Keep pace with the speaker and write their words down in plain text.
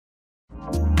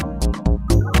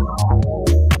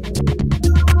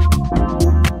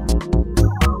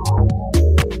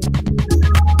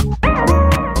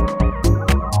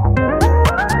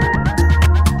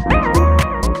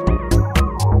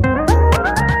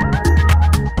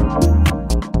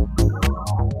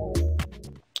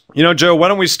You know, Joe, why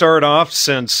don't we start off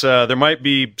since there might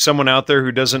be someone out there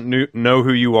who doesn't know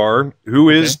who you are.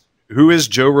 Okay. Who is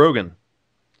Joe Rogan?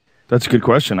 That's a good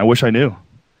question. I wish I knew.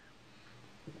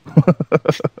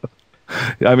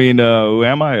 I mean, who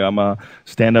am I? I'm a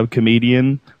stand-up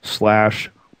comedian slash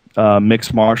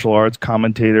mixed martial arts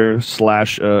commentator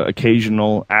slash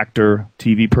occasional actor,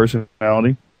 TV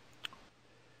personality.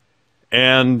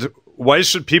 And why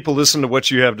should people listen to what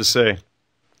you have to say?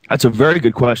 That's a very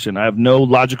good question. I have no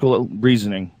logical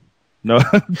reasoning. No,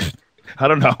 I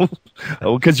don't know.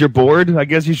 Because you're bored, I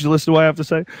guess you should listen to what I have to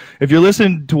say. If you're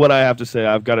listening to what I have to say,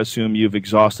 I've got to assume you've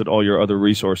exhausted all your other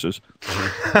resources.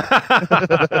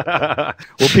 Well,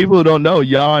 people who don't know,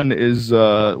 Jan is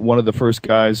one of the first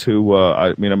guys who,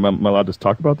 I mean, am I allowed to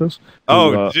talk about this?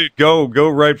 Oh, dude, go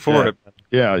right for it.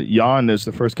 Yeah, Jan is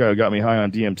the first guy who got me high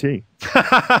on DMT.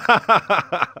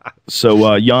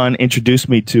 So Jan introduced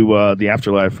me to the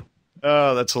afterlife.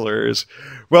 Oh, that's hilarious.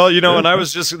 Well, you know, and I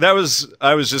was just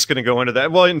going to go into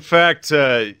that. Well, in fact,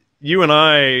 you and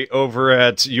I over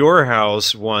at your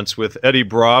house once with Eddie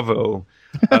Bravo.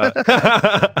 You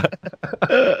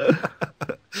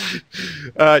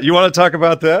want to talk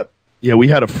about that? Yeah, we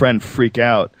had a friend freak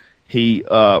out. He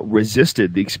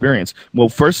resisted the experience. Well,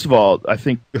 first of all, I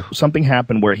think something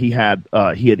happened where he had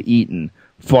eaten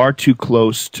far too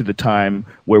close to the time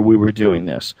where we were doing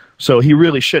this. So he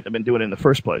really shouldn't have been doing it in the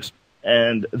first place.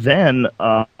 And then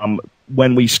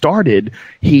when we started,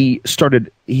 he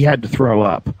had to throw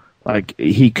up. Like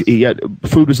he had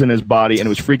food was in his body and it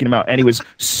was freaking him out, and he was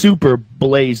super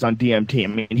blazed on DMT. I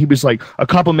mean, he was like a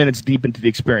couple minutes deep into the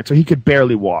experience, so he could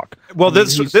barely walk. Well,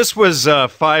 this was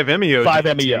 5-MeO.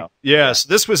 5-MeO. Yes,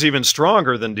 this was even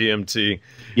stronger than DMT.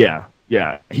 Yeah.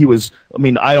 Yeah, he was. I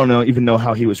mean, I don't even know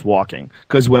how he was walking,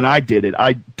 because when I did it,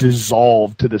 I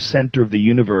dissolved to the center of the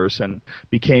universe and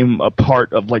became a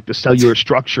part of like the cellular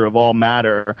structure of all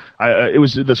matter. It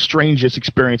was the strangest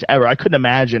experience ever. I couldn't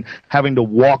imagine having to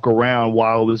walk around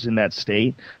while I was in that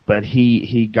state. But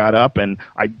he got up, and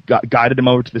I guided him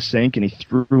over to the sink, and he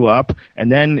threw up,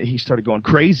 and then he started going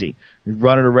crazy,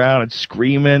 running around and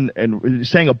screaming and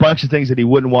saying a bunch of things that he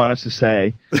wouldn't want us to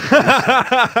say.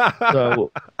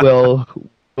 So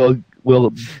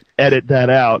we'll edit that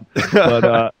out.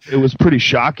 But it was pretty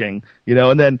shocking, you know.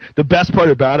 And then the best part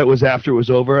about it was after it was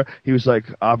over, he was like,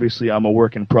 "Obviously, I'm a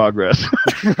work in progress."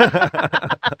 He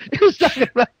was talking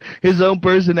about his own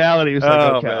personality. He was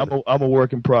like, "Okay, I'm a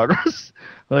work in progress."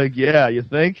 Like, yeah, you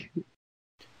think?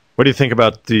 What do you think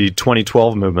about the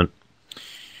 2012 movement?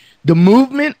 The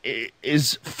movement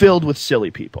is filled with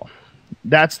silly people.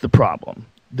 That's the problem.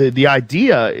 The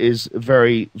idea is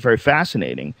very, very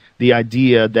fascinating. The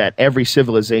idea that every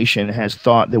civilization has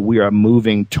thought that we are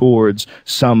moving towards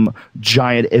some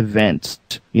giant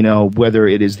event, you know, whether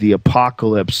it is the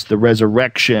apocalypse, the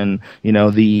resurrection, you know,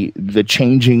 the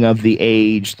changing of the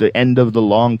age, the end of the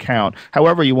long count,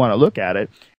 however you want to look at it.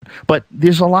 But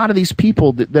there's a lot of these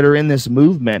people that are in this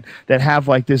movement that have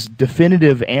like this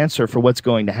definitive answer for what's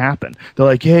going to happen. They're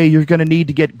like, hey, you're going to need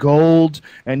to get gold,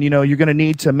 and you know, you're going to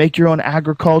need to make your own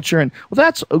agriculture. And well,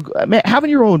 that's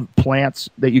having your own plants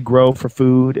that you grow for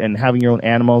food and having your own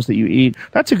animals that you eat.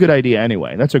 That's a good idea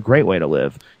anyway. That's a great way to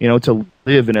live. You know, to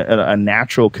live in a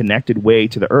natural, connected way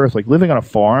to the earth. Like living on a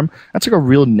farm, that's like a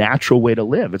real natural way to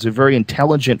live. It's a very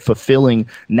intelligent, fulfilling,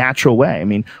 natural way. I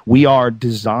mean, we are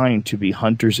designed to be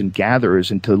hunters and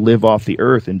gatherers and to live off the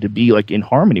earth and to be like in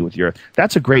harmony with the earth.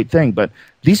 That's a great thing. But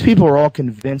these people are all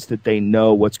convinced that they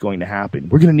know what's going to happen.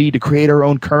 We're going to need to create our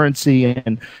own currency,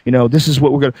 and you know, this is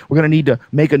what we're going to need to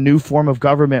make a new form of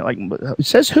government. Like, it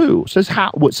says who? It says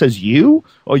how? What says you?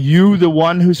 Are you the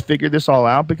one who's figured this all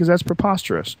out? Because that's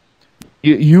preposterous.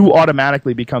 You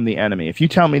automatically become the enemy. If you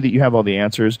tell me that you have all the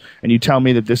answers and you tell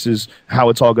me that this is how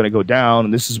it's all going to go down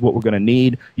and this is what we're going to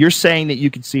need, you're saying that you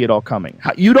can see it all coming.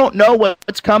 You don't know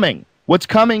what's coming. What's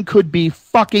coming could be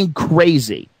fucking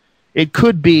crazy. It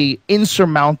could be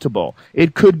insurmountable.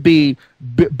 It could be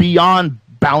beyond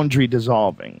boundary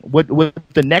dissolving. With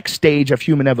the next stage of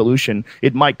human evolution,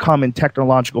 it might come in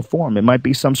technological form. It might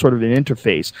be some sort of an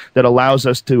interface that allows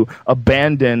us to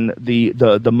abandon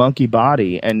the monkey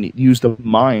body and use the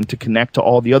mind to connect to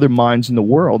all the other minds in the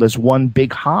world as one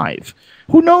big hive.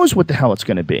 Who knows what the hell it's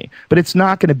going to be? But it's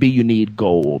not going to be you need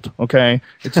gold, okay?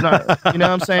 It's not, you know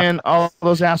what I'm saying? All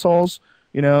those assholes.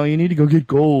 You know, you need to go get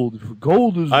gold.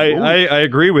 Gold is I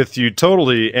agree with you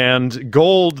totally. And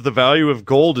gold, the value of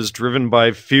gold is driven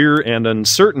by fear and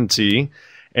uncertainty.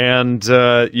 And,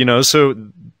 you know, so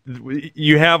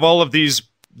you have all of these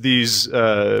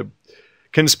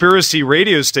conspiracy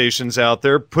radio stations out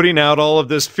there putting out all of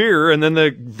this fear, and then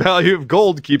the value of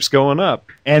gold keeps going up.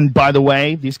 And by the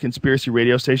way, these conspiracy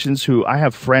radio stations, who I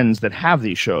have friends that have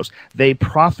these shows, they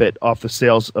profit off the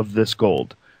sales of this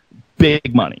gold.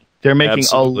 Big money. They're making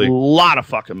Absolutely. a lot of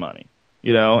fucking money.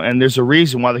 You know, and there's a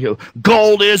reason why they go,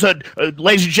 gold is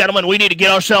ladies and gentlemen, we need to get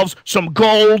ourselves some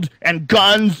gold and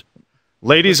guns.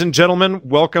 Ladies and gentlemen,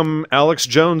 welcome Alex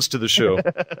Jones to the show.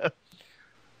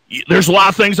 There's a lot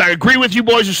of things I agree with you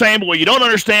boys are saying, but what you don't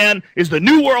understand is the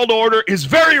New World Order is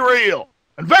very real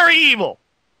and very evil.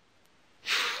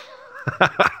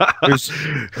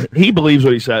 He believes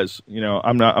what he says. You know,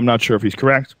 I'm not sure if he's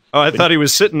correct. Oh, I thought he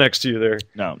was sitting next to you there.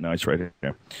 No, he's right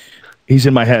here. He's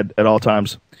in my head at all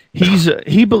times.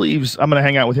 He believes I'm going to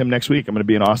hang out with him next week. I'm going to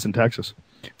be in Austin, Texas.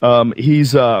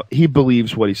 He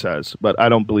believes what he says, but I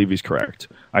don't believe he's correct.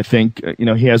 I think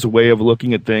he has a way of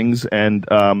looking at things, and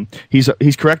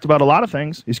he's correct about a lot of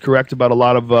things. He's correct about a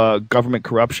lot of government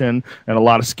corruption and a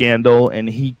lot of scandal, and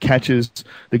he catches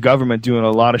the government doing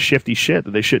a lot of shifty shit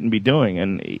that they shouldn't be doing.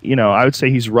 And I would say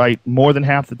he's right more than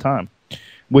half the time,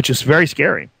 which is very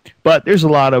scary. But there's a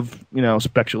lot of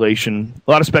speculation,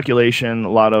 a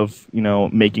lot of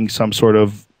making some sort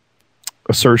of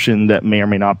assertion that may or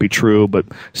may not be true, but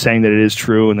saying that it is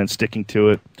true and then sticking to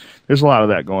it. There's a lot of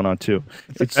that going on too.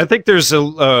 I think there's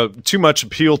too much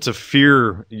appeal to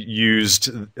fear used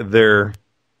there.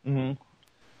 Mm-hmm.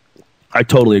 I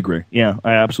totally agree. Yeah,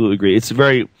 I absolutely agree.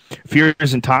 Fear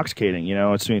is intoxicating.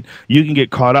 You can get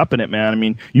caught up in it, man. I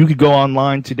mean, you could go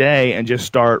online today and just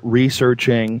start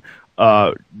researching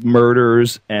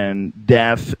murders and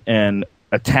death and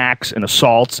attacks and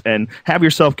assaults and have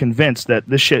yourself convinced that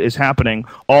this shit is happening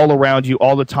all around you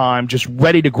all the time, just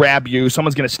ready to grab you.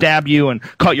 Someone's going to stab you and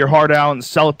cut your heart out and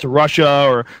sell it to Russia,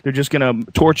 or they're just going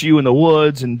to torture you in the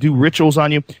woods and do rituals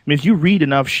on you. I mean, if you read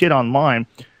enough shit online,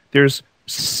 there's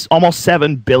almost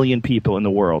 7 billion people in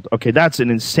the world. Okay, that's an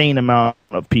insane amount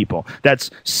of people. That's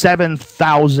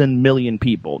 7,000 million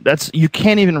people. You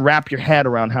can't even wrap your head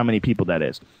around how many people that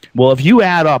is. Well, if you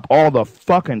add up all the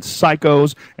fucking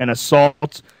psychos and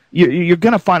assaults, you're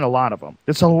going to find a lot of them.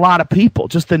 It's a lot of people,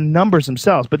 just the numbers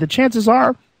themselves. But the chances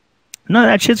are, none of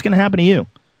that shit's going to happen to you.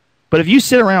 But if you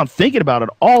sit around thinking about it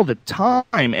all the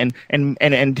time and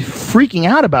freaking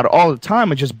out about it all the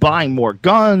time and just buying more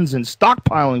guns and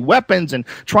stockpiling weapons and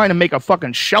trying to make a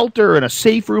fucking shelter and a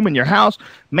safe room in your house,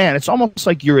 man, it's almost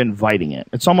like you're inviting it.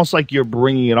 It's almost like you're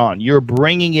bringing it on. You're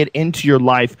bringing it into your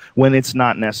life when it's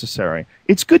not necessary.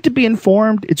 It's good to be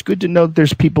informed. It's good to know that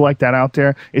there's people like that out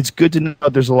there. It's good to know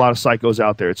that there's a lot of psychos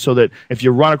out there. It's so that if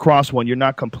you run across one, you're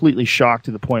not completely shocked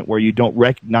to the point where you don't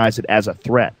recognize it as a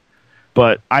threat.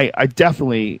 But I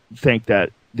definitely think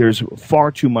that there's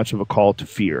far too much of a call to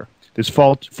fear. There's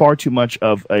far too much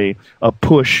of a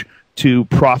push to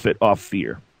profit off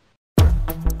fear.